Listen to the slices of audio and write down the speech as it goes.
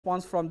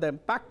response from them.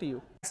 Back to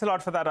you. Thanks a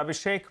lot for that,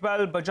 Abhishek.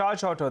 Well,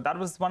 Bajaj Auto, that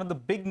was one of the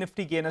big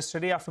nifty gainers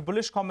today after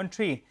bullish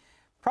commentary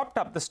propped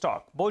up the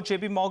stock. Both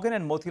JP Morgan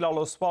and Motilal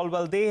Oswal,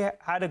 well, they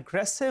had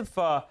aggressive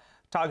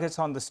targets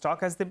on the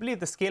stock as they believe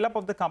the scale-up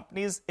of the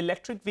company's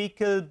electric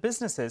vehicle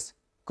businesses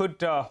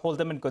could hold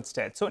them in good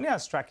stead. Sonia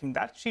is tracking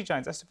that. She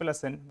joins us to fill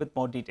us in with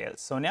more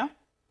details. Sonia?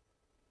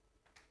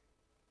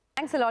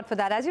 Thanks a lot for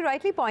that. As you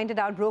rightly pointed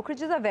out,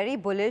 brokerages are very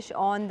bullish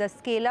on the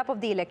scale-up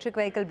of the electric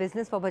vehicle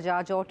business for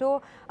Bajaj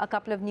Auto, a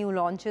couple of new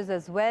launches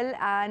as well.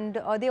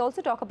 And they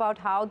also talk about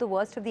how the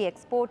worst of the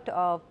export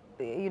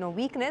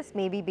weakness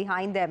may be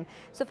behind them.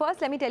 So first,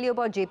 let me tell you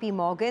about JP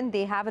Morgan.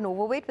 They have an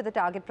overweight with a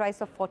target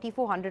price of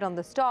 4,400 on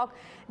the stock.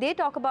 They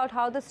talk about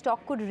how the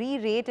stock could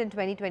re-rate in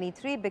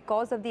 2023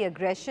 because of the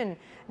aggression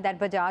that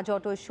Bajaj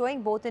Auto is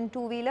showing both in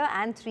two-wheeler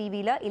and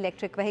three-wheeler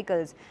electric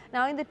vehicles.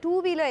 Now, in the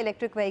two-wheeler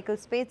electric vehicle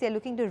space, they're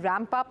looking to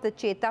ramp up the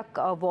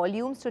Chetak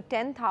volumes to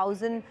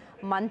 10,000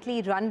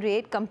 monthly run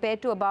rate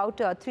compared to about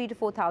 3,000 to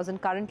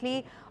 4,000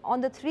 currently.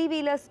 On the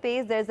three-wheeler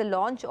space, there's a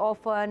launch of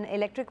an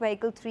electric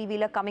vehicle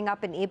three-wheeler coming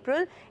up in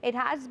April. It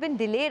has been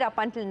delayed up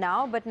until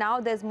now, but now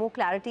there's more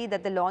clarity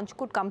that the launch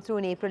could come through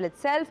in April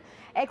itself.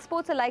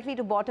 Exports are likely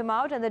to bottom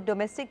out and the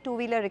domestic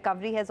two-wheeler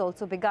recovery has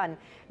also begun.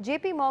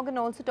 JP Morgan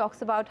also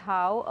talks about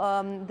how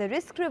the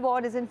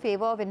risk-reward is in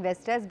favor of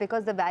investors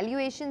because the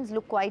valuations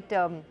look quite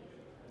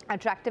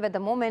attractive at the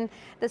moment.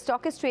 The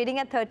stock is trading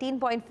at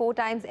 13.4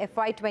 times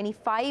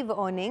FY25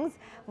 earnings,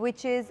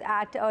 which is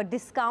at a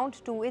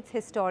discount to its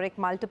historic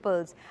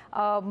multiples.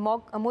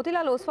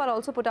 Motilal Oswal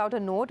also put out a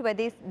note where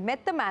they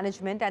met the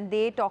management and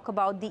they talk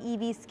about the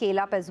EV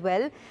scale-up as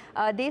well.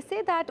 They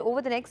say that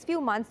over the next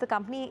few months, the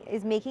company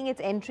is making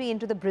its entry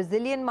into the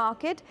Brazilian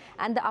market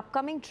and the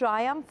upcoming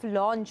Triumph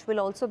launch will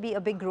also be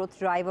a big growth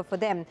driver for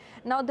them.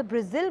 Now, the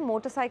Brazil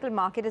motorcycle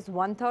market is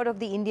 1/3 of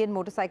the Indian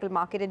motorcycle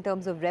market in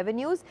terms of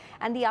revenues,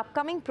 and the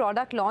upcoming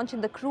product launch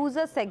in the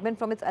cruiser segment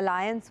from its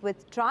alliance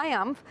with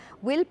Triumph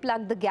will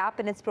plug the gap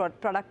in its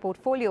product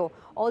portfolio.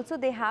 Also,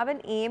 they have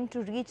an aim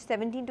to reach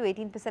 17 to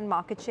 18%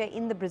 market share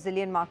in the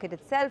Brazilian market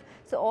itself.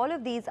 So all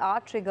of these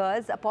are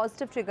triggers,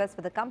 positive triggers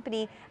for the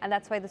company, and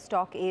that's why the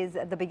stock is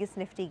the biggest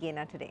nifty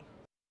gainer today.